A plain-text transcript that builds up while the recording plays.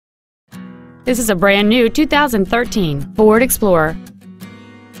This is a brand new 2013 Ford Explorer.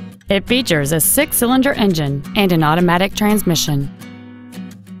 It features a 6-cylinder engine and an automatic transmission.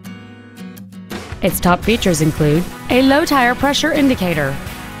 Its top features include a low tire pressure indicator,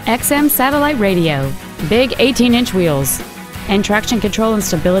 XM satellite radio, big 18-inch wheels, and traction control and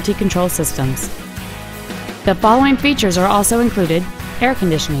stability control systems. The following features are also included: air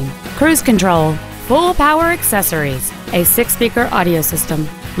conditioning, cruise control, full power accessories, a 6-speaker audio system,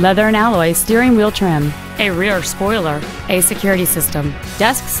 leather and alloy steering wheel trim, a rear spoiler, a security system,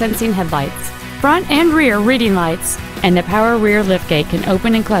 dusk sensing headlights, front and rear reading lights, and the power rear liftgate can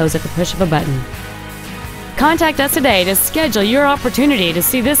open and close at the push of a button. Contact us today to schedule your opportunity to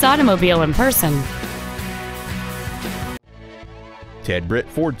see this automobile in person. Ted Britt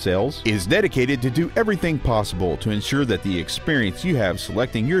Ford Sales is dedicated to do everything possible to ensure that the experience you have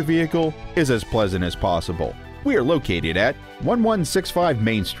selecting your vehicle is as pleasant as possible. We are located at 1165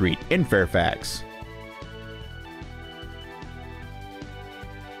 Main Street in Fairfax.